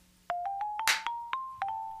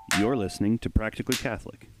You're listening to Practically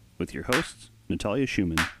Catholic with your hosts, Natalia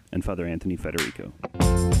Schumann and Father Anthony Federico.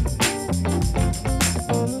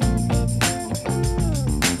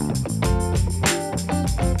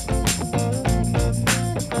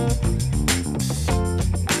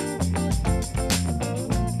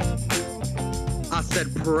 I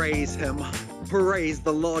said, praise him. Praise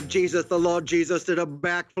the Lord Jesus. The Lord Jesus did a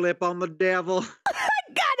backflip on the devil.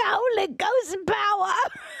 Got Holy Ghost power.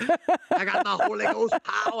 I got the Holy Ghost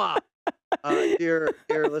power. Dear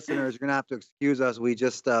listeners, you're going to have to excuse us. We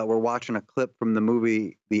just we're watching a clip from the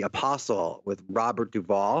movie The Apostle with Robert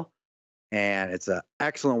Duvall. And it's an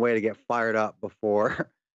excellent way to get fired up before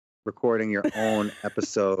recording your own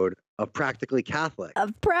episode of Practically Catholic.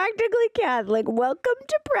 Welcome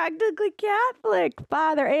to Practically Catholic.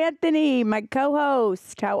 Father Anthony, my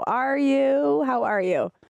co-host. How are you?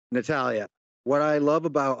 Natalia, what I love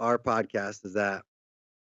about our podcast is that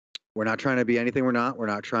we're not trying to be anything we're not. We're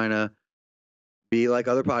not trying to be like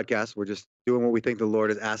other podcasts. We're just doing what we think the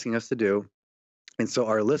Lord is asking us to do. And so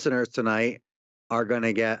our listeners tonight are going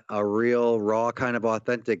to get a real raw kind of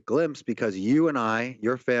authentic glimpse because you and I,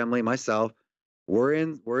 your family, myself, we're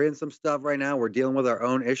in some stuff right now. We're dealing with our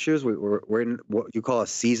own issues. We're in what you call a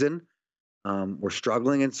season. We're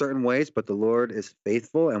struggling in certain ways, but the Lord is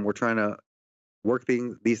faithful and we're trying to work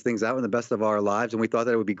these things out in the best of our lives. And we thought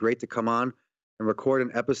that it would be great to come on and record an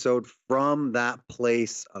episode from that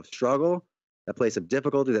place of struggle, that place of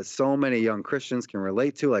difficulty that so many young Christians can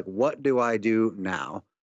relate to. Like, what do I do now?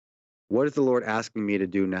 What is the Lord asking me to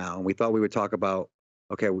do now? And we thought we would talk about,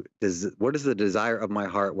 okay, what is the desire of my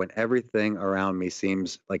heart when everything around me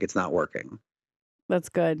seems like it's not working? That's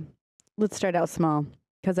good. Let's start out small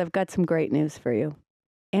because I've got some great news for you.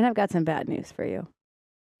 And I've got some bad news for you.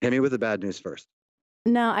 Hit me with the bad news first.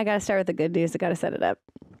 No, I got to start with the good news. I got to set it up.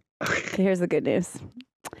 Okay, here's the good news.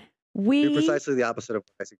 Do precisely the opposite of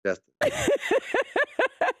what I suggested.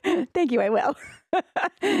 Thank you, I will.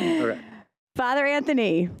 Okay. Father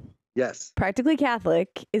Anthony. Yes. Practically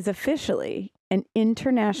Catholic is officially an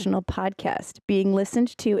international podcast being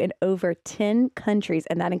listened to in over 10 countries,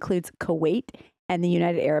 and that includes Kuwait and the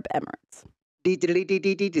United Arab Emirates.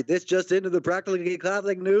 This just into the Practically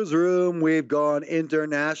Catholic newsroom. We've gone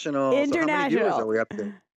international. So how many viewers are we up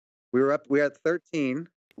to? We're at 13.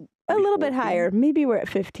 A little bit higher. Maybe we're at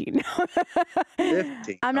 15.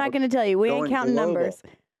 15. I'm not going to tell you. We ain't counting global. Numbers.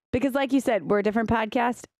 Because like you said, we're a different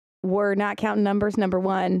podcast. We're not counting numbers. Number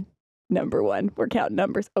one, we're counting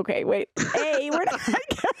numbers. Okay, wait.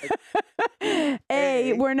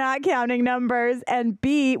 We're not counting numbers. And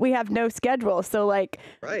B, we have no schedule. So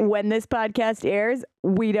when this podcast airs,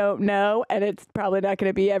 we don't know. And it's probably not going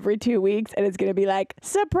to be every 2 weeks. And it's going to be like,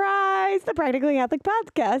 surprise, the Practically Catholic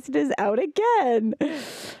podcast is out again.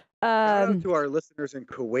 Shout out to our listeners in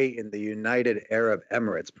Kuwait and the United Arab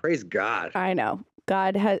Emirates. Praise God. I know.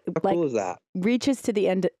 God has How cool is that? Reaches to the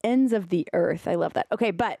ends of the earth. I love that.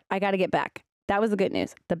 Okay, but I got to get back. That was the good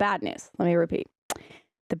news. The bad news. Let me repeat.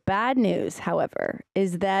 The bad news, however,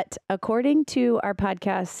 is that according to our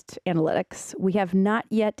podcast analytics, we have not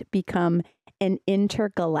yet become an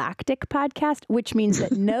intergalactic podcast, which means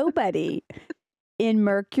that nobody in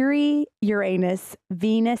Mercury, Uranus,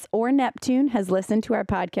 Venus, or Neptune has listened to our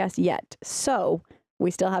podcast yet. So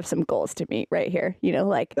we still have some goals to meet right here.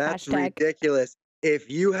 That's hashtag ridiculous.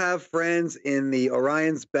 If you have friends in the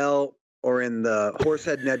Orion's Belt or in the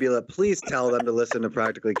Horsehead Nebula, please tell them to listen to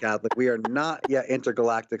Practically Catholic. We are not yet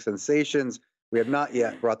intergalactic sensations. We have not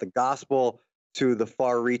yet brought the gospel to the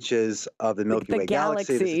far reaches of the Milky Way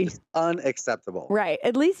galaxy. This is just unacceptable. Right.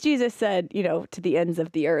 At least Jesus said, to the ends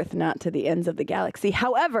of the earth, not to the ends of the galaxy.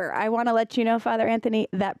 However, I want to let you know, Father Anthony,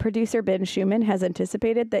 that producer Ben Schumann has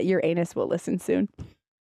anticipated that Uranus will listen soon.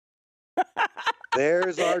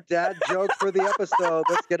 There's our dad joke for the episode.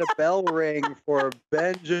 Let's get a bell ring for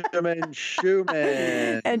Benjamin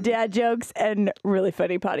Schumann. And dad jokes and really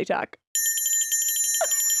funny potty talk.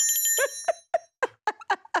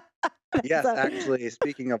 Yes, actually,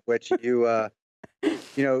 speaking of which, you and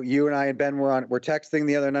I and Ben were texting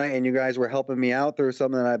the other night, and you guys were helping me out through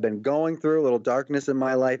something that I've been going through, a little darkness in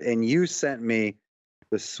my life, and you sent me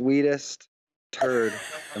the sweetest turd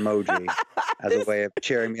emoji as a way of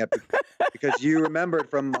cheering me up, because you remembered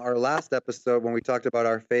from our last episode when we talked about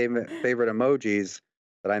our favorite emojis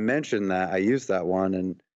that I mentioned that I used that one,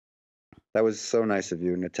 and that was so nice of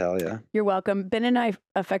you, Natalia. You're welcome. Ben and I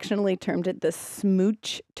affectionately termed it the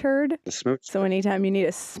smooch turd. The smooch. So anytime you need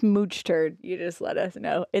a smooch turd, you just let us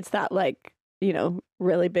know. It's that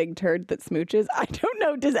really big turd that smooches. I don't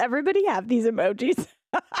know. Does everybody have these emojis?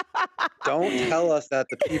 Don't tell us that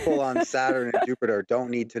the people on Saturn and Jupiter don't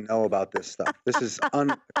need to know about this stuff. This is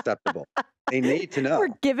unacceptable. They need to know. We're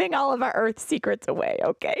giving all of our Earth secrets away,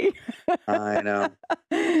 okay? I know.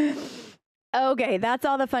 Okay, that's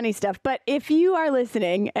all the funny stuff. But if you are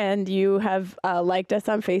listening and you have liked us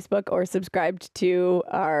on Facebook or subscribed to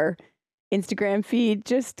our Instagram feed,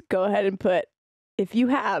 just go ahead and put, if you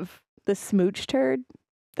have the smooch turd,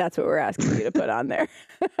 that's what we're asking you to put on there.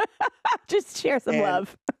 Just share some And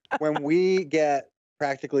love. when we get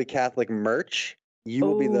Practically Catholic merch, you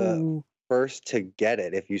will be the Ooh. first to get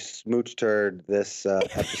it if you smooch turd this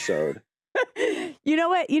episode. You know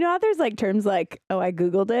what? You know how there's like terms like, oh, I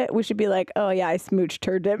Googled it? We should be like, oh, yeah, I smooch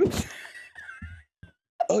turned him.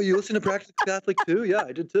 Oh, you listen to Practically Catholic too? Yeah,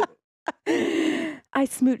 I did too. I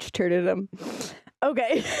smooch turded him.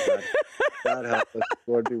 Okay. God help us.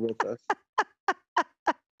 Lord be with us.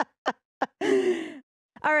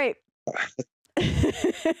 All right.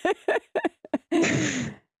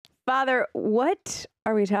 Father, what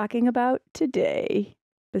are we talking about today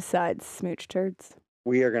besides smooch turds?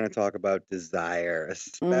 We are going to talk about desire,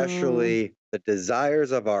 especially the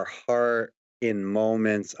desires of our heart in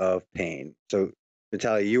moments of pain. So,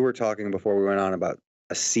 Natalia, you were talking before we went on about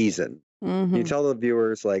a season. Can you tell the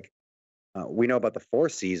viewers, like, we know about the 4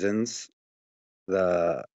 seasons,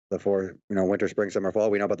 the 4, winter, spring, summer, fall.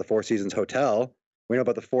 We know about the 4 Seasons Hotel. We know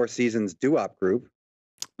about the 4 Seasons Doo-Wop Group.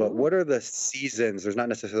 But what are the seasons? There's not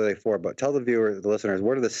necessarily 4, but tell the viewers, the listeners,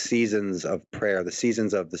 what are the seasons of prayer, the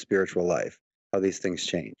seasons of the spiritual life, how these things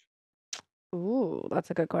change? Ooh, that's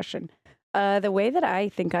a good question. The way that I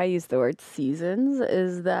think I use the word seasons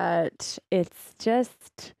is that it's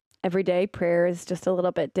just every day prayer is just a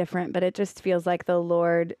little bit different, but it just feels like the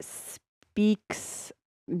Lord speaks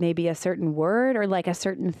maybe a certain word or like a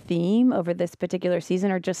certain theme over this particular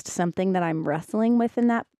season, or just something that I'm wrestling with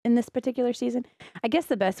in this particular season. I guess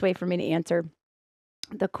the best way for me to answer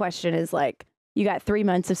the question is like, you got 3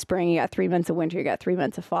 months of spring, you got 3 months of winter, you got 3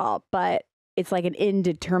 months of fall, but it's like an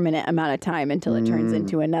indeterminate amount of time until it turns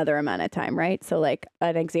into another amount of time, right? So like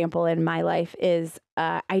an example in my life is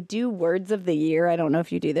I do words of the year. I don't know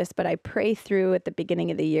if you do this, but I pray through at the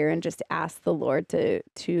beginning of the year and just ask the Lord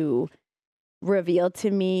to reveal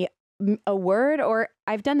to me a word. Or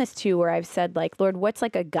I've done this too, where I've said like, Lord, what's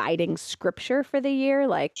like a guiding scripture for the year?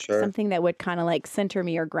 Like something that would kind of like center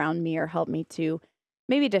me or ground me or help me to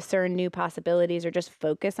maybe discern new possibilities or just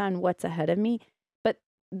focus on what's ahead of me. But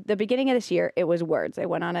the beginning of this year, it was words. I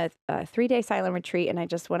went on a 3-day silent retreat, and I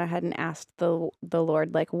just went ahead and asked the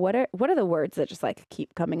Lord, like, what are the words that just like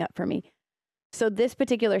keep coming up for me? So this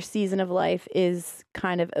particular season of life is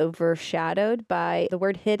kind of overshadowed by the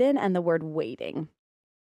word hidden and the word waiting.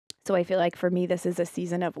 So I feel like for me, this is a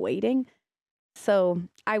season of waiting. So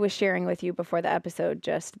I was sharing with you before the episode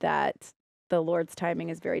just that the Lord's timing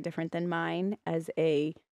is very different than mine as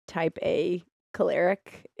a type A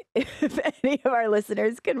choleric. If any of our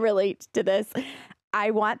listeners can relate to this,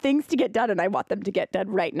 I want things to get done, and I want them to get done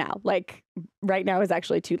right now. Like right now is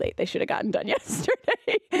actually too late. They should have gotten done yesterday.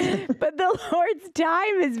 But the Lord's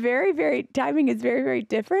timing is very, very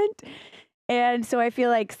different. And so I feel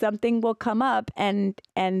like something will come up, and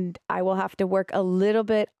I will have to work a little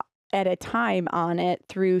bit at a time on it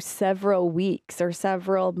through several weeks or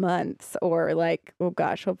several months, or like, oh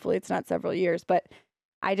gosh, hopefully it's not several years, but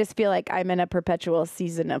I just feel like I'm in a perpetual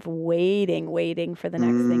season of waiting for the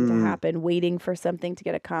next thing to happen, waiting for something to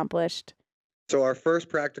get accomplished. So our first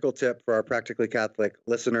practical tip for our Practically Catholic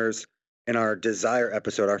listeners in our desire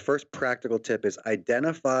episode, our first practical tip is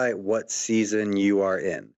identify what season you are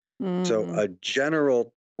in. So a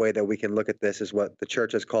general way that we can look at this is what the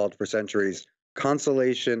church has called for centuries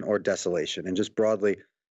consolation or desolation. And just broadly,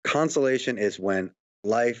 consolation is when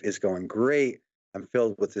life is going great. I'm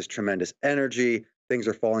filled with this tremendous energy. Things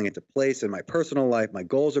are falling into place in my personal life. My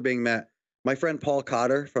goals are being met. My friend Paul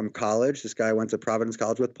Cotter from college, this guy I went to Providence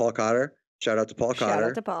College with, Paul Cotter. Shout out to Paul Cotter. Shout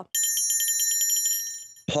out to Paul.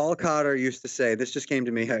 Paul Cotter used to say, this just came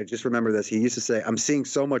to me, I just remember this. He used to say, I'm seeing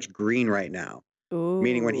so much green right now. Ooh.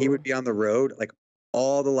 Meaning when he would be on the road, like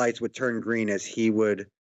all the lights would turn green as he would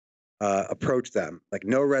approach them. Like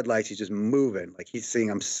no red lights. He's just moving. Like he's seeing,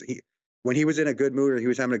 when he was in a good mood or he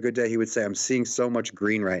was having a good day, he would say, I'm seeing so much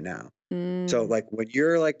green right now. So like when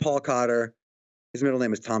you're like Paul Cotter, his middle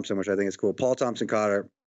name is Thompson, which I think is cool. Paul Thompson Cotter,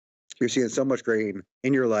 you're seeing so much green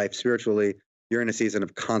in your life spiritually. You're in a season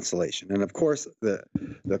of consolation. And of course, the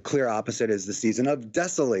clear opposite is the season of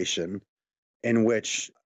desolation, in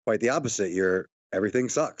which quite the opposite. Everything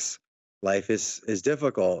sucks. Life is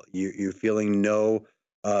difficult. You're feeling no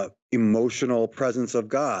emotional presence of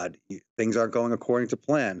God. Things aren't going according to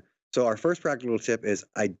plan. So our first practical tip is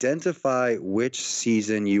identify which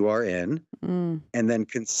season you are in Mm. and then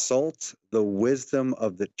consult the wisdom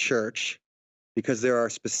of the church, because there are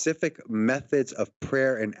specific methods of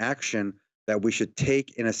prayer and action that we should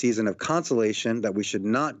take in a season of consolation that we should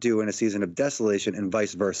not do in a season of desolation, and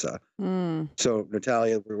vice versa. Mm. So,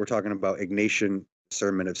 Natalia, we're talking about Ignatian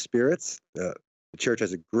discernment of spirits. The church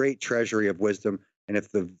has a great treasury of wisdom. And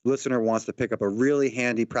if the listener wants to pick up a really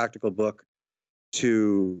handy practical book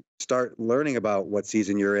to start learning about what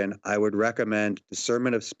season you're in, I would recommend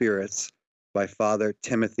Discernment of Spirits by Father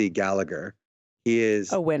Timothy Gallagher. He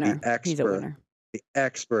is A winner. the expert. He's a winner. The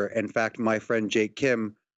expert. In fact, my friend Jake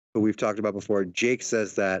Kim, who we've talked about before, Jake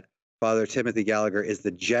says that Father Timothy Gallagher is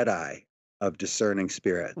the Jedi of discerning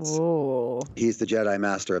spirits. Oh. He's the Jedi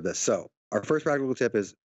master of this. So our first practical tip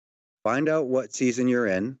is find out what season you're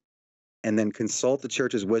in and then consult the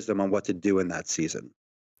church's wisdom on what to do in that season.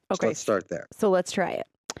 So Okay. let's start there. So let's try it.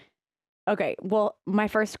 Okay. Well, my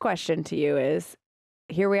first question to you is,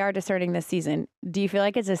 here we are discerning this season. Do you feel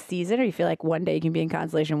like it's a season, or do you feel like one day you can be in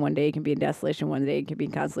consolation, one day you can be in desolation, one day you can be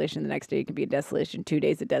in consolation, the next day you can be in desolation, 2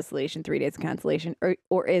 days of desolation, 3 days of consolation?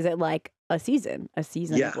 Or is it like a season? A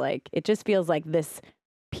season Yeah. of like, it just feels like this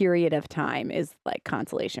period of time is like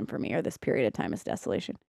consolation for me, or this period of time is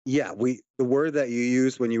desolation. Yeah, the word that you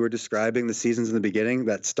used when you were describing the seasons in the beginning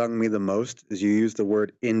that stung me the most is you used the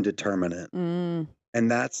word indeterminate. Mm.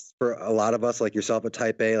 And that's for a lot of us, like yourself, a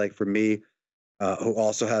type A, like for me, who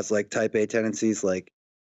also has like type A tendencies. Like,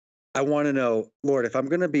 I want to know, Lord, if I'm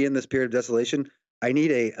going to be in this period of desolation, I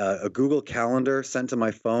need a Google Calendar sent to my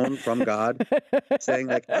phone from God saying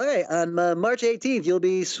like, okay, on March 18th, you'll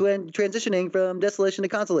be transitioning from desolation to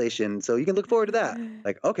consolation. So you can look forward to that.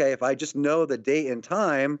 Like, okay, if I just know the date and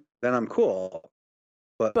time, then I'm cool.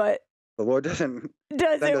 But the Lord doesn't.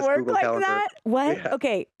 Does send it us work Google like Calendar. that? What? Yeah.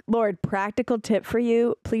 Okay, Lord, practical tip for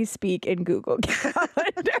you. Please speak in Google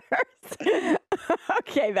Calendars.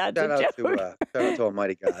 Okay, that's Shout a out joke. shout out to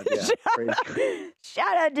Almighty God. Yeah. Praise God.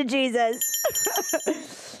 Shout out to Jesus.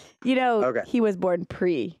 You know, Okay. he was born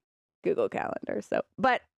pre Google Calendar. So,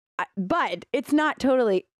 but it's not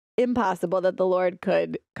totally impossible that the Lord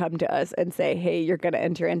could come to us and say, "Hey, you're going to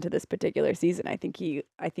enter into this particular season." I think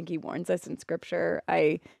he warns us in Scripture.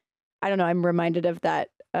 I don't know. I'm reminded of that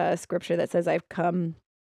scripture that says, "I've come,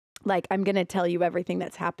 like I'm going to tell you everything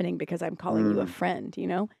that's happening because I'm calling you a friend." You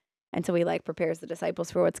know. And so he like prepares the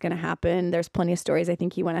disciples for what's going to happen. There's plenty of stories. I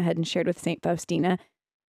think he went ahead and shared with St. Faustina,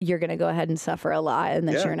 you're going to go ahead and suffer a lot. And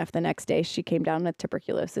then Yeah. sure enough, the next day she came down with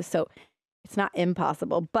tuberculosis. So it's not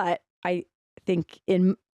impossible. But I think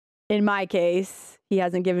in my case, he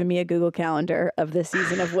hasn't given me a Google Calendar of the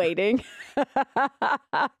season of waiting.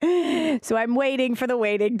 So I'm waiting for the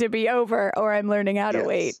waiting to be over, or I'm learning how to Yes.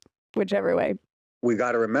 wait, whichever way. We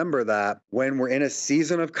got to remember that when we're in a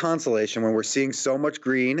season of consolation, when we're seeing so much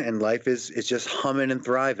green and life is just humming and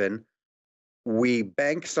thriving, we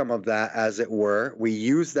bank some of that, as it were. We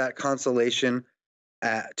use that consolation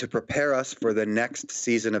to prepare us for the next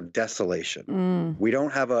season of desolation. Mm. We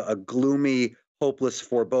don't have a gloomy, hopeless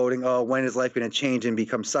foreboding, oh, when is life going to change and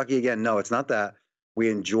become sucky again? No, it's not that.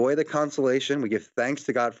 We enjoy the consolation. We give thanks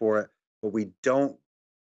to God for it, but we don't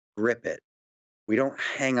grip it. We don't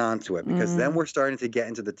hang on to it, because then we're starting to get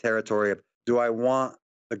into the territory of, do I want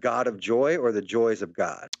the God of joy or the joys of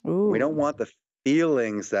God? Ooh. We don't want the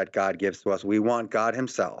feelings that God gives to us. We want God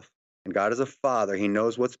himself. And God is a father. He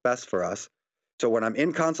knows what's best for us. So when I'm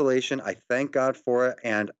in consolation, I thank God for it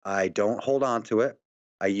and I don't hold on to it.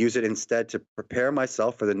 I use it instead to prepare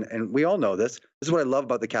myself for and we all know this. This is what I love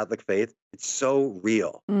about the Catholic faith. It's so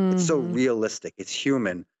real. It's so Mhm. realistic. It's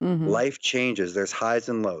human. Mhm. Life changes. There's highs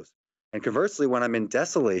and lows. And conversely, when I'm in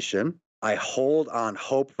desolation, I hold on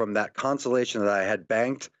hope from that consolation that I had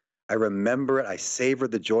banked. I remember it. I savor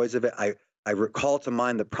the joys of it. I recall to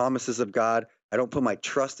mind the promises of God. I don't put my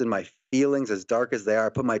trust in my feelings, as dark as they are. I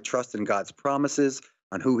put my trust in God's promises,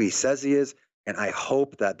 on who he says he is. And I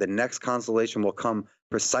hope that the next consolation will come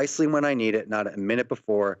precisely when I need it, not a minute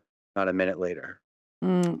before, not a minute later.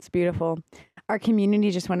 It's beautiful. Our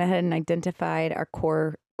community just went ahead and identified our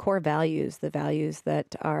core values, the values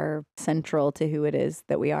that are central to who it is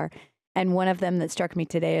that we are. And one of them that struck me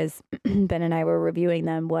today as Ben and I were reviewing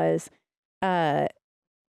them was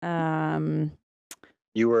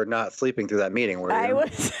You were not sleeping through that meeting, were you? I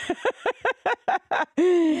was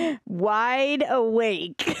wide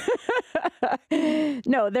awake.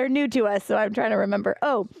 No, they're new to us, so I'm trying to remember.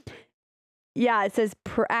 Oh, yeah, it says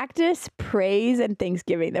practice praise and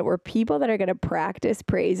thanksgiving. That we're people that are going to practice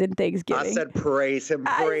praise and thanksgiving. I said praise him,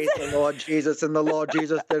 praise the Lord Jesus, and the Lord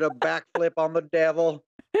Jesus did a backflip on the devil.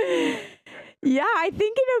 Yeah, I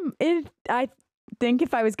think think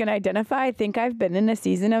if I was going to identify, I think I've been in a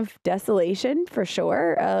season of desolation for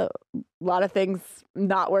sure. A lot of things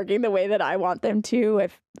not working the way that I want them to.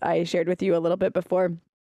 If I shared with you a little bit before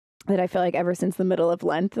that I feel like ever since the middle of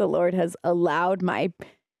Lent, the Lord has allowed my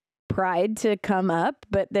pride to come up,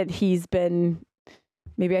 but that he's been,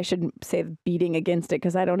 maybe I shouldn't say beating against it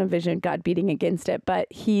because I don't envision God beating against it, but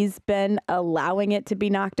he's been allowing it to be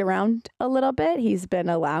knocked around a little bit. He's been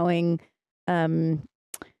allowing me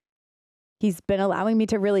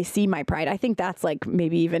to really see my pride. I think that's like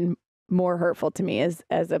maybe even more hurtful to me as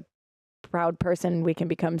a proud person. We can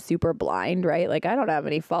become super blind, right? Like, I don't have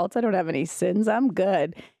any faults. I don't have any sins. I'm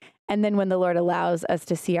good. And then when the Lord allows us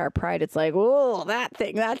to see our pride, it's like, oh, that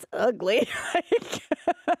thing, that's ugly.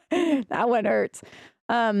 That one hurts.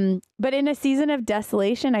 But in a season of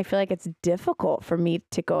desolation, I feel like it's difficult for me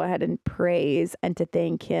to go ahead and praise and to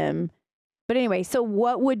thank him. But anyway, so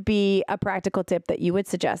what would be a practical tip that you would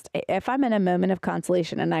suggest if I'm in a moment of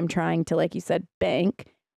consolation and I'm trying to, like you said,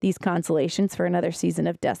 bank these consolations for another season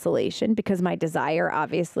of desolation, because my desire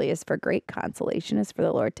obviously is for great consolation, is for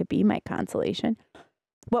the Lord to be my consolation.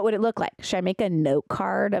 What would it look like? Should I make a note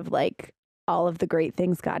card of like all of the great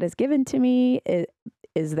things God has given to me?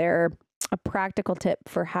 Is there a practical tip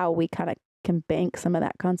for how we kind of can bank some of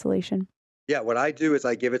that consolation? Yeah, what I do is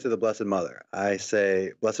I give it to the Blessed Mother. I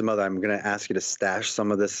say, Blessed Mother, I'm going to ask you to stash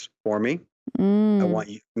some of this for me. I want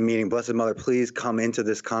you, meaning Blessed Mother, please come into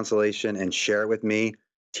this consolation and share it with me.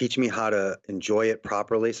 Teach me how to enjoy it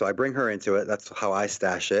properly. So I bring her into it. That's how I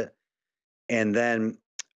stash it. And then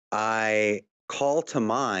I call to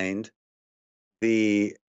mind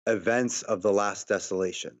the events of the last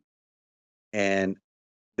desolation. And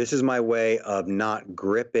this is my way of not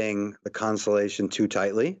gripping the consolation too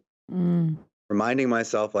tightly. Reminding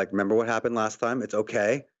myself, like, remember what happened last time? It's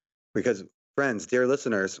okay. Because, friends, dear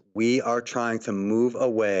listeners, we are trying to move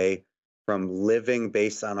away from living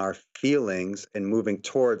based on our feelings and moving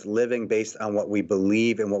towards living based on what we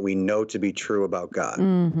believe and what we know to be true about God.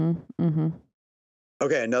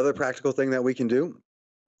 Okay, another practical thing that we can do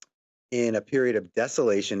in a period of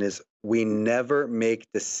desolation is we never make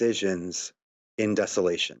decisions in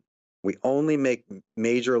desolation. We only make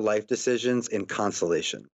major life decisions in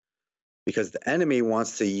consolation, because the enemy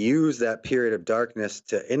wants to use that period of darkness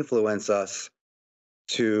to influence us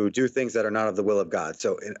to do things that are not of the will of God.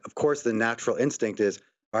 So, of course, the natural instinct is,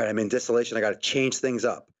 all right, I'm in desolation. I got to change things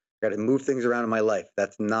up. I got to move things around in my life.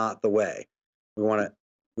 That's not the way. We want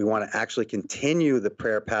to actually continue the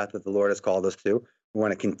prayer path that the Lord has called us to. We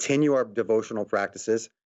want to continue our devotional practices,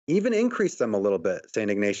 even increase them a little bit,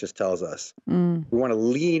 St. Ignatius tells us. We want to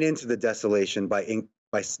lean into the desolation by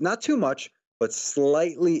not too much, but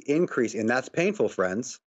slightly increase. And that's painful,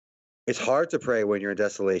 friends. It's hard to pray when you're in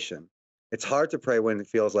desolation. It's hard to pray when it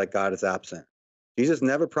feels like God is absent. Jesus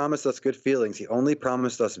never promised us good feelings. He only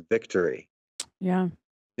promised us victory. Yeah.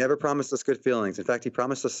 Never promised us good feelings. In fact, he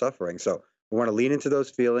promised us suffering. So we want to lean into those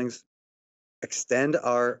feelings, extend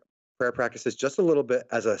our prayer practices just a little bit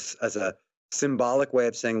as a symbolic way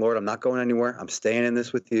of saying, Lord, I'm not going anywhere. I'm staying in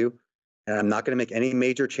this with you. And I'm not going to make any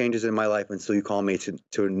major changes in my life until you call me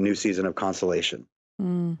to a new season of consolation.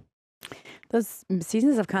 Those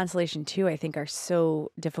seasons of consolation, too, I think are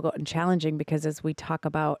so difficult and challenging because as we talk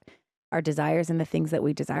about our desires and the things that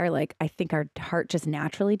we desire, like I think our heart just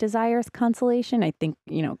naturally desires consolation. I think,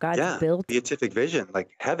 God's built beatific vision, like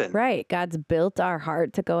heaven. Right. God's built our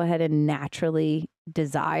heart to go ahead and naturally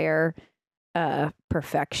desire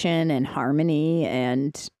perfection and harmony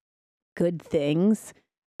and good things.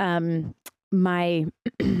 My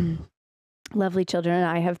lovely children and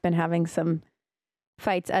I have been having some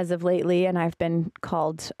fights as of lately, and I've been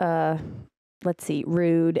called,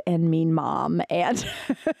 rude and mean mom and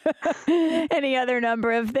any other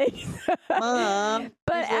number of things. Mom,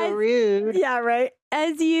 but so rude. Yeah, right.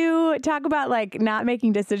 As you talk about like not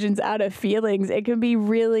making decisions out of feelings, it can be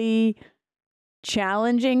really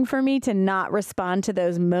challenging for me to not respond to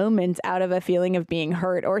those moments out of a feeling of being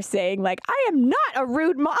hurt or saying like, I am not a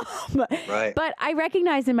rude mom. Right. But I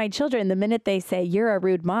recognize in my children, the minute they say you're a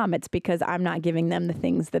rude mom, it's because I'm not giving them the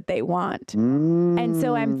things that they want. And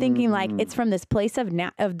so I'm thinking like, it's from this place of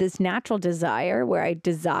this natural desire where I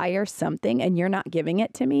desire something and you're not giving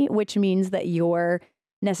it to me, which means that you're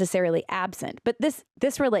necessarily absent. But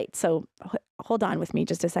this relates. So hold on with me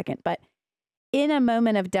just a second. But in a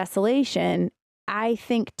moment of desolation, I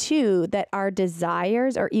think, too, that our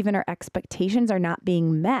desires or even our expectations are not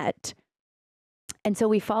being met. And so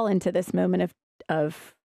we fall into this moment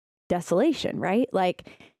of desolation, right? Like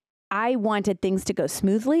I wanted things to go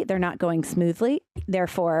smoothly. They're not going smoothly.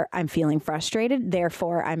 Therefore, I'm feeling frustrated.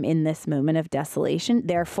 Therefore, I'm in this moment of desolation.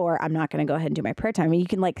 Therefore, I'm not going to go ahead and do my prayer time. I mean,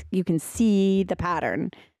 you can see the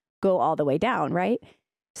pattern go all the way down, right?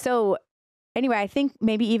 So anyway, I think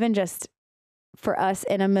maybe even just for us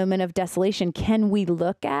in a moment of desolation, can we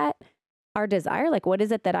look at our desire? Like, what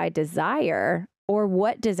is it that I desire? Or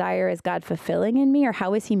what desire is God fulfilling in me? Or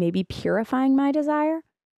how is he maybe purifying my desire?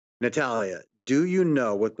 Natalia, do you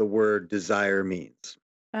know what the word desire means?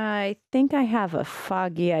 I think I have a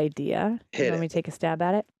foggy idea. Hit You want me it. to take a stab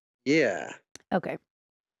at it? Yeah. Okay.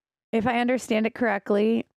 If I understand it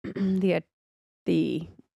correctly, the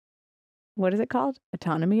what is it called?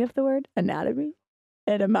 Autonomy of the word? Anatomy?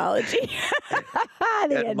 Etymology.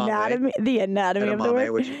 The anatomy of the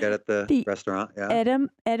word. Which you get at the restaurant. Yeah.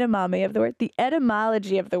 Etymology of the word. The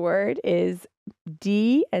etymology of the word is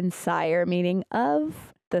D and sire, meaning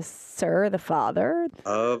of the father.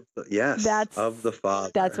 Of the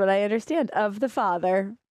Father. That's what I understand. Of the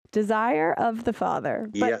Father. Desire of the Father.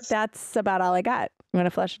 But Yes. that's about all I got. You want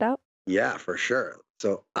to flesh it out? Yeah, for sure.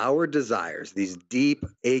 So our desires, these deep,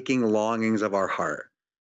 aching longings of our heart,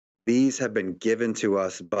 these have been given to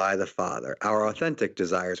us by the Father. Our authentic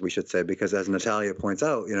desires, we should say, because as Natalia points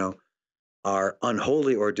out, our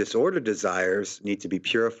unholy or disordered desires need to be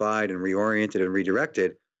purified and reoriented and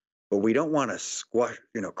redirected. But we don't want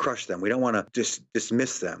to crush them. We don't want to just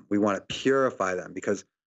dismiss them. We want to purify them, because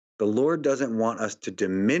the Lord doesn't want us to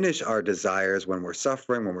diminish our desires when we're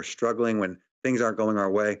suffering, when we're struggling, when things aren't going our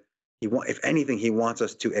way. If anything, he wants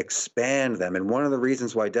us to expand them. And one of the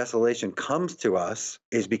reasons why desolation comes to us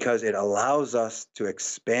is because it allows us to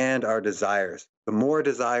expand our desires. The more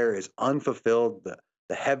desire is unfulfilled,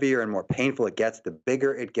 the heavier and more painful it gets, the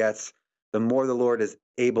bigger it gets, the more the Lord is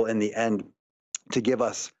able in the end to give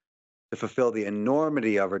us, to fulfill the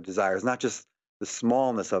enormity of our desires, not just the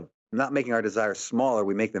smallness of, not making our desires smaller,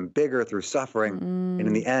 we make them bigger through suffering. And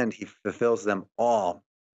in the end, he fulfills them all.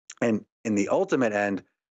 And in the ultimate end,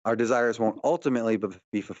 our desires won't ultimately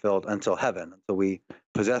be fulfilled until heaven, until we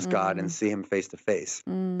possess God and see him face to face.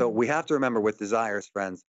 So we have to remember with desires,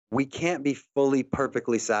 friends, we can't be fully,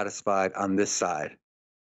 perfectly satisfied on this side.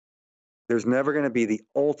 There's never going to be the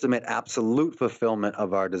ultimate, absolute fulfillment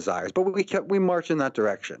of our desires, but we march in that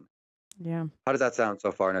direction. Yeah. How does that sound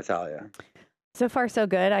so far, Natalia? So far, so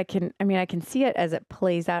good. I can see it as it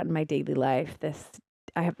plays out in my daily life.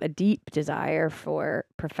 I have a deep desire for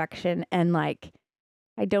perfection. And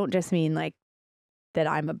I don't just mean that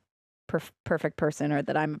I'm a perfect person or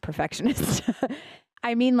that I'm a perfectionist.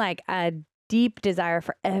 I mean a deep desire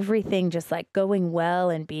for everything just going well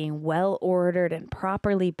and being well ordered and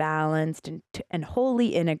properly balanced and wholly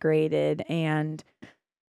integrated, and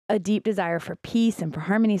a deep desire for peace and for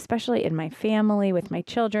harmony, especially in my family with my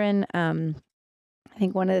children. I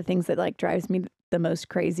think one of the things that drives me the most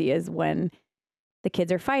crazy is when the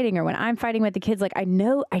kids are fighting, or when I'm fighting with the kids. I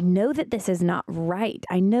know that this is not right.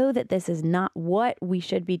 I know that this is not what we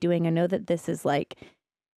should be doing. I know that this is the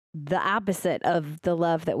opposite of the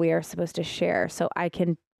love that we are supposed to share. So I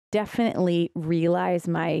can definitely realize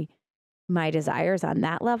my desires on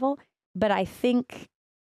that level. But I think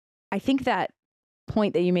that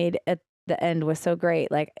point that you made at the end was so great.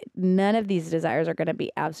 None of these desires are going to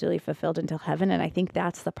be absolutely fulfilled until heaven. And I think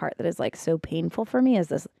that's the part that is so painful for me, is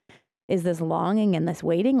this longing and this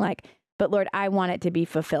waiting. But Lord, I want it to be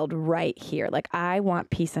fulfilled right here. I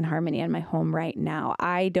want peace and harmony in my home right now.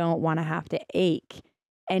 I don't want to have to ache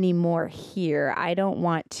anymore here. I don't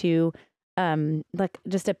want to,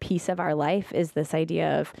 just a piece of our life is this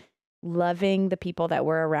idea of loving the people that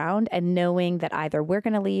we're around and knowing that either we're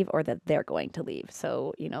going to leave or that they're going to leave.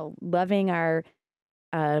 So, loving our,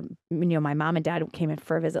 my mom and dad came in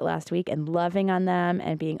for a visit last week, and loving on them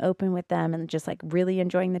and being open with them and just really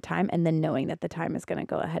enjoying the time, and then knowing that the time is going to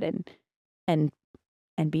go ahead and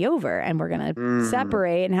be over, and we're going to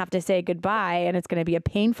separate and have to say goodbye, and it's going to be a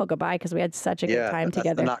painful goodbye because we had such a good time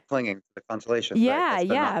together. The not clinging to the consolation. Yeah, right?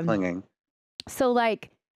 Not clinging. So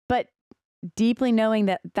but deeply knowing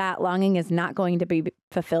that longing is not going to be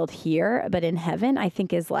fulfilled here, but in heaven, I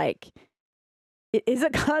think is it is a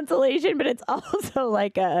consolation, but it's also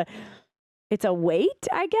it's a weight,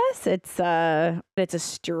 I guess. It's a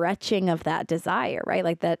stretching of that desire,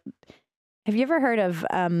 right? That. Have you ever heard of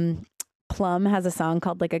Plum has a song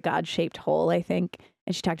called A God-Shaped Hole, I think.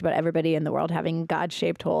 And she talked about everybody in the world having a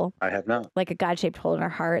God-shaped hole. I have not. A God-shaped hole in our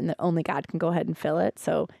heart, and that only God can go ahead and fill it.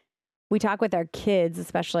 So we talk with our kids,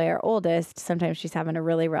 especially our oldest. Sometimes she's having a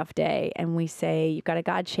really rough day, and we say, you've got a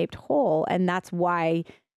God-shaped hole. And that's why,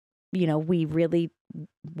 we really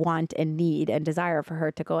want and need and desire for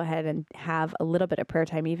her to go ahead and have a little bit of prayer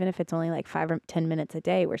time, even if it's only like 5 or 10 minutes a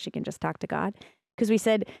day where she can just talk to God. Because we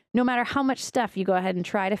said, no matter how much stuff you go ahead and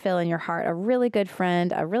try to fill in your heart, a really good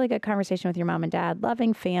friend, a really good conversation with your mom and dad,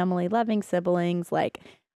 loving family, loving siblings, like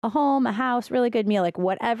a home, a house, really good meal, like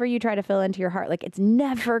whatever you try to fill into your heart, like it's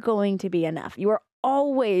never going to be enough. You are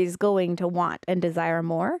always going to want and desire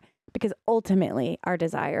more, because ultimately our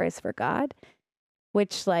desire is for God,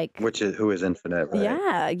 who is infinite,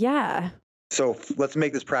 right? Yeah. So let's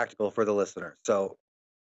make this practical for the listener. So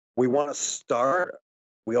we always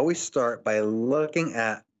start by looking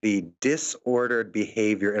at the disordered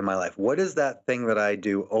behavior in my life. What is that thing that I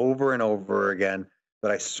do over and over again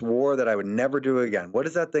that I swore that I would never do again? What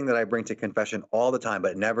is that thing that I bring to confession all the time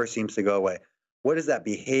but never seems to go away? What is that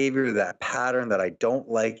behavior, that pattern that I don't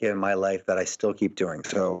like in my life that I still keep doing?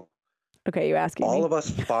 So okay, you asking all me? of us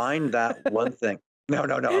find that one thing. No,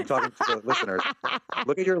 I'm talking to the listeners.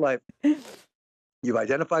 Look at your life. You've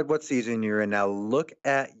identified what season you're in. Now look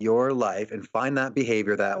at your life and find that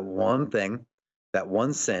behavior, that one thing, that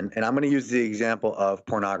one sin. And I'm going to use the example of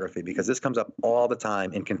pornography because this comes up all the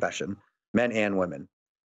time in confession, men and women.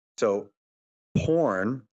 So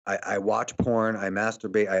porn, I watch porn, I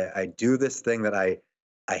masturbate, I do this thing that I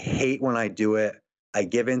hate when I do it. I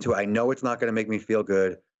give into it. I know it's not going to make me feel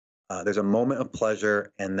good. There's a moment of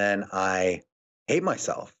pleasure, and then I hate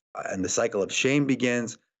myself. And the cycle of shame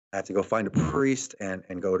begins. I have to go find a priest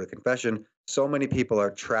and go to confession. So many people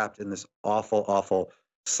are trapped in this awful, awful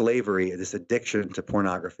slavery, this addiction to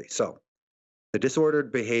pornography. So the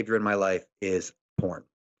disordered behavior in my life is porn,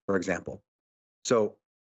 for example. So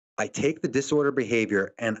I take the disordered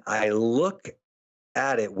behavior and I look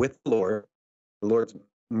at it with the Lord. The Lord's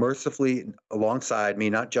mercifully alongside me,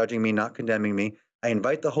 not judging me, not condemning me. I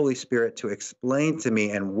invite the Holy Spirit to explain to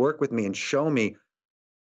me and work with me and show me,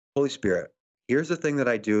 Holy Spirit, here's the thing that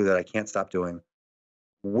I do that I can't stop doing.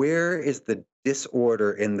 Where is the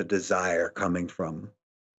disorder in the desire coming from?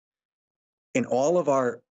 In all of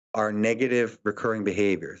our negative recurring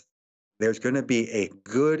behaviors, there's going to be a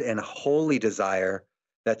good and holy desire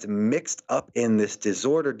that's mixed up in this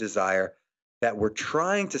disordered desire that we're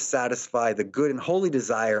trying to satisfy the good and holy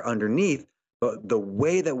desire underneath, but the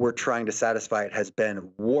way that we're trying to satisfy it has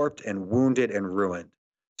been warped and wounded and ruined.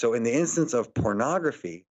 So in the instance of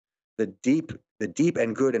pornography, the deep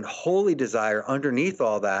and good and holy desire underneath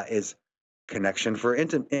all that is connection for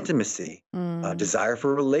intimacy, desire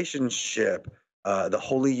for relationship, the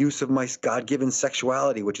holy use of my God-given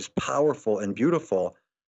sexuality, which is powerful and beautiful.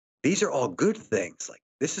 These are all good things. Like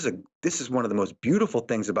this is one of the most beautiful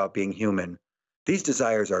things about being human. These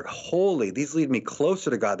desires are holy. These lead me closer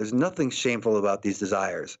to God. There's nothing shameful about these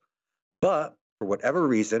desires. But for whatever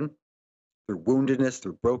reason, through woundedness,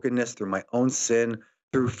 through brokenness, through my own sin,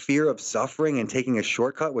 through fear of suffering and taking a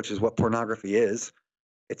shortcut, which is what pornography is,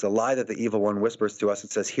 it's a lie that the evil one whispers to us.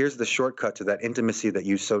 It says, here's the shortcut to that intimacy that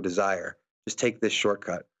you so desire. Just take this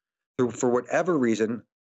shortcut. For whatever reason,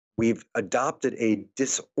 we've adopted a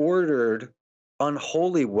disordered,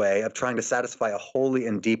 unholy way of trying to satisfy a holy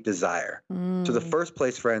and deep desire. So the first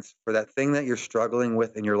place, friends, for that thing that you're struggling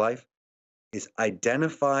with in your life is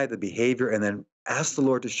identify the behavior and then ask the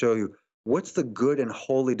Lord to show you what's the good and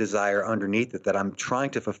holy desire underneath it that I'm trying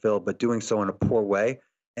to fulfill, but doing so in a poor way.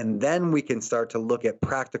 And then we can start to look at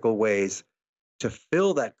practical ways to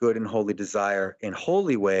fill that good and holy desire in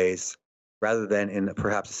holy ways rather than in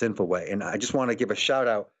perhaps a sinful way. And I just want to give a shout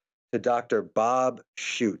out to Dr. Bob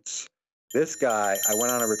Schuchts. This guy, I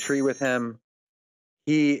went on a retreat with him.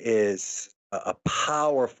 He is a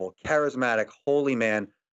powerful, charismatic, holy man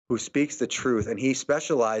who speaks the truth, and he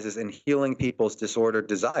specializes in healing people's disordered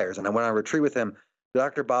desires. And I went on a retreat with him.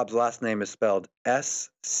 Dr. Bob's last name is spelled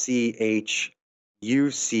Schuchts,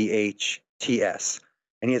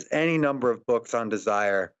 and he has any number of books on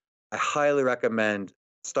desire. I highly recommend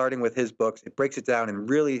starting with his books. It breaks it down in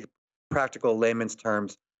really practical layman's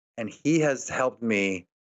terms, and he has helped me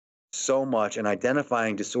so much in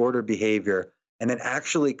identifying disordered behavior and then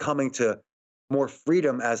actually coming to more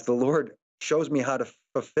freedom as the Lord shows me how to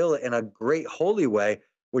fulfill it in a great holy way,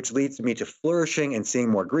 which leads me to flourishing and seeing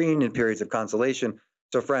more green in periods of consolation.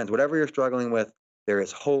 So friends, whatever you're struggling with, there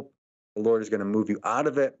is hope. The Lord is going to move you out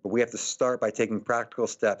of it, but we have to start by taking practical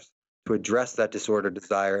steps to address that disordered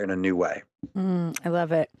desire in a new way. I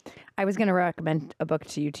love it. I was going to recommend a book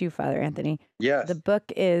to you too, Father Anthony. Yes. The book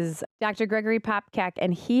is Dr. Gregory Popcak,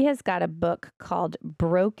 and he has got a book called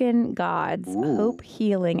Broken Gods, Hope,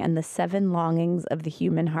 Healing, and the 7 Longings of the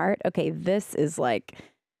Human Heart. Okay, this is like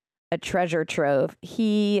a treasure trove.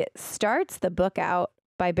 He starts the book out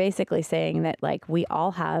by basically saying that like we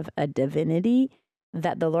all have a divinity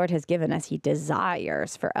that the Lord has given us. He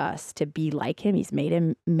desires for us to be like him. He's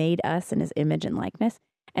made us in his image and likeness.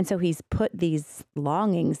 And so he's put these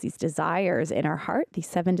longings, these desires in our heart, these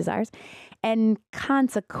 7 desires. And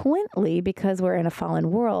consequently, because we're in a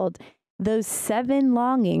fallen world, those 7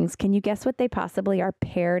 longings, can you guess what they possibly are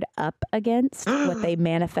paired up against? What they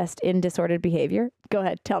manifest in disordered behavior? Go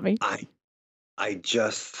ahead, tell me. I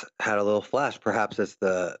just had a little flash. Perhaps it's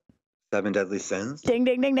the 7 deadly sins. Ding,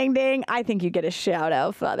 ding, ding, ding, ding. I think you get a shout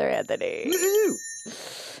out, Father Anthony. Woo-hoo!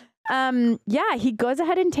 Yeah, he goes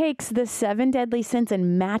ahead and takes the 7 deadly sins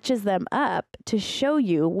and matches them up to show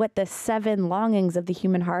you what the 7 longings of the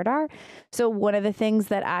human heart are. So one of the things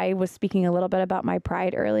that I was speaking a little bit about my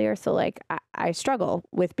pride earlier. So like I struggle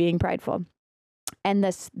with being prideful, and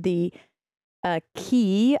the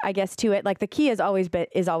key, I guess, to it, like the key is always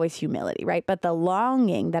humility, right? But the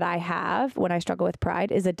longing that I have when I struggle with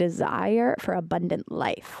pride is a desire for abundant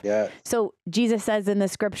life. Yeah. So Jesus says in the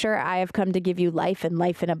scripture, I have come to give you life and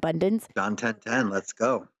life in abundance. John 10:10. Let's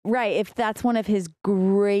go. Right. If that's one of his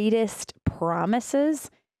greatest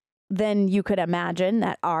promises, then you could imagine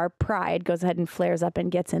that our pride goes ahead and flares up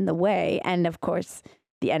and gets in the way. And of course,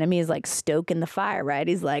 the enemy is like stoking the fire, right?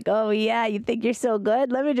 He's like, oh, yeah, you think you're so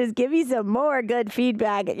good? Let me just give you some more good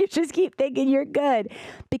feedback. And you just keep thinking you're good,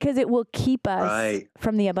 because it will keep us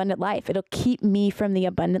from the abundant life. It'll keep me from the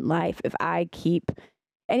abundant life if I keep.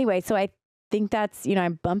 Anyway, so I think that's,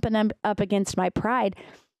 I'm bumping up against my pride.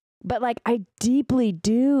 But like, I deeply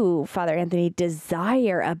do, Father Anthony,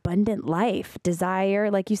 desire abundant life,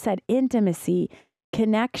 desire, like you said, intimacy,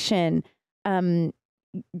 connection,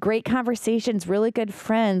 great conversations, really good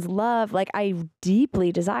friends, love. Like I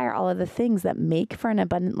deeply desire all of the things that make for an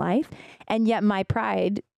abundant life. And yet my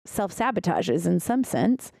pride self-sabotages in some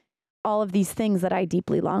sense all of these things that I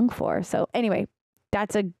deeply long for. So anyway,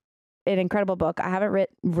 that's an incredible book. I haven't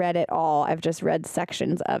read it all. I've just read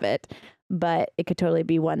sections of it, but it could totally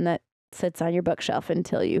be one that sits on your bookshelf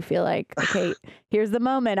until you feel like, okay, here's the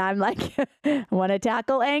moment. I'm like, I want to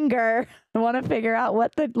tackle anger. I want to figure out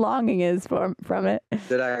what the longing is from it.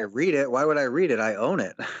 Did I read it? Why would I read it? I own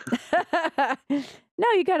it. No,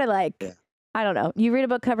 you got to I don't know. You read a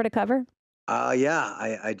book cover to cover?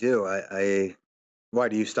 Yeah, I do. Why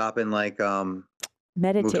do you stop and meditate?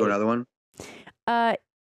 Move to another one?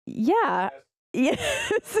 Yeah.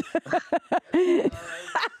 Yes.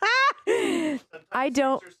 I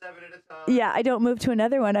don't. 6 or 7 at a time. Yeah, I don't move to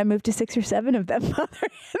another one. I move to 6 or 7 of them, Father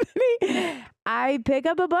Anthony. I pick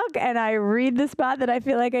up a book and I read the spot that I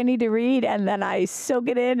feel like I need to read, and then I soak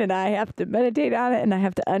it in, and I have to meditate on it, and I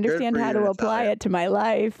have to understand how to apply it to my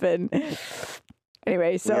life. And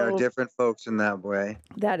anyway, so we are different folks in that way.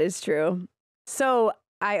 That is true. So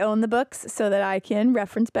I own the books so that I can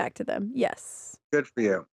reference back to them. Yes. Good for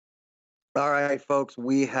you. All right, folks,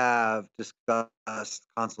 we have discussed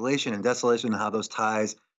consolation and desolation and how those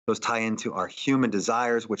tie into our human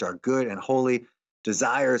desires, which are good and holy.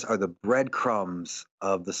 Desires are the breadcrumbs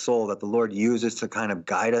of the soul that the Lord uses to kind of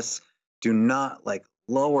guide us. Do not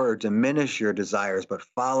lower or diminish your desires, but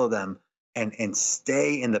follow them and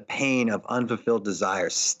stay in the pain of unfulfilled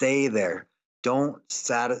desires. Stay there. Don't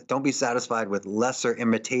be satisfied with lesser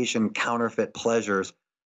imitation counterfeit pleasures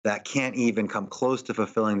that can't even come close to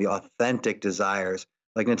fulfilling the authentic desires.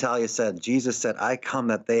 Like Natalia said, Jesus said, I come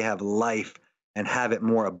that they have life and have it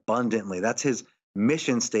more abundantly. That's his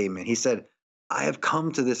mission statement. He said, I have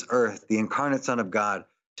come to this earth, the incarnate Son of God,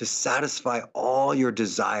 to satisfy all your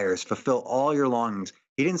desires, fulfill all your longings.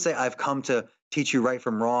 He didn't say, I've come to teach you right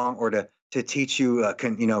from wrong, or to teach you,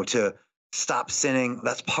 to stop sinning.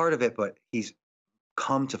 That's part of it, but he's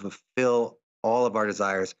come to fulfill all of our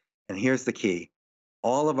desires. And here's the key.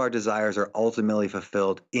 All of our desires are ultimately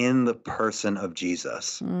fulfilled in the person of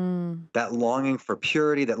Jesus. That longing for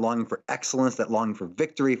purity, that longing for excellence, that longing for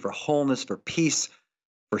victory, for wholeness, for peace,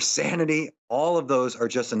 for sanity, all of those are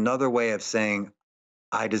just another way of saying,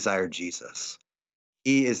 I desire Jesus.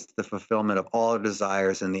 He is the fulfillment of all our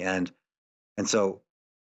desires in the end. And so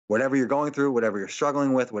whatever you're going through, whatever you're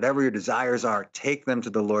struggling with, whatever your desires are, take them to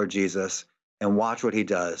the Lord Jesus and watch what he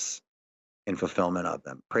does in fulfillment of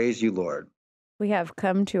them. Praise you, Lord. We have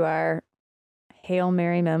come to our Hail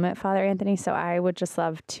Mary moment, Father Anthony. So I would just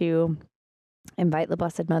love to invite the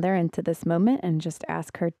Blessed Mother into this moment and just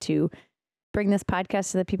ask her to bring this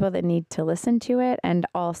podcast to the people that need to listen to it, and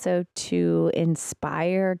also to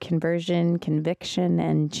inspire conversion, conviction,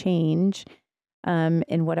 and change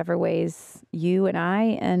in whatever ways you and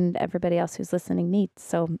I and everybody else who's listening needs.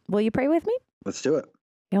 So will you pray with me? Let's do it.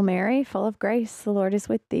 Hail Mary, full of grace, the Lord is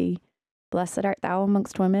with thee. Blessed art thou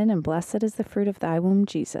amongst women, and blessed is the fruit of thy womb,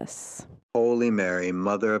 Jesus. Holy Mary,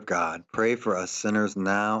 Mother of God, pray for us sinners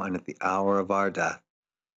now and at the hour of our death.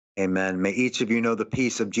 Amen. May each of you know the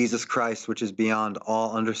peace of Jesus Christ, which is beyond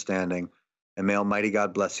all understanding. And may Almighty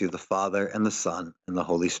God bless you, the Father and the Son and the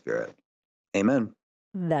Holy Spirit. Amen.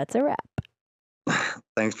 That's a wrap.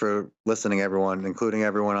 Thanks for listening, everyone, including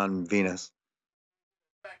everyone on Venus.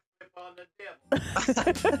 That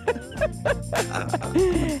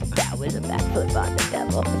was a backflip on the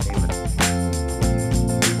devil. Amen.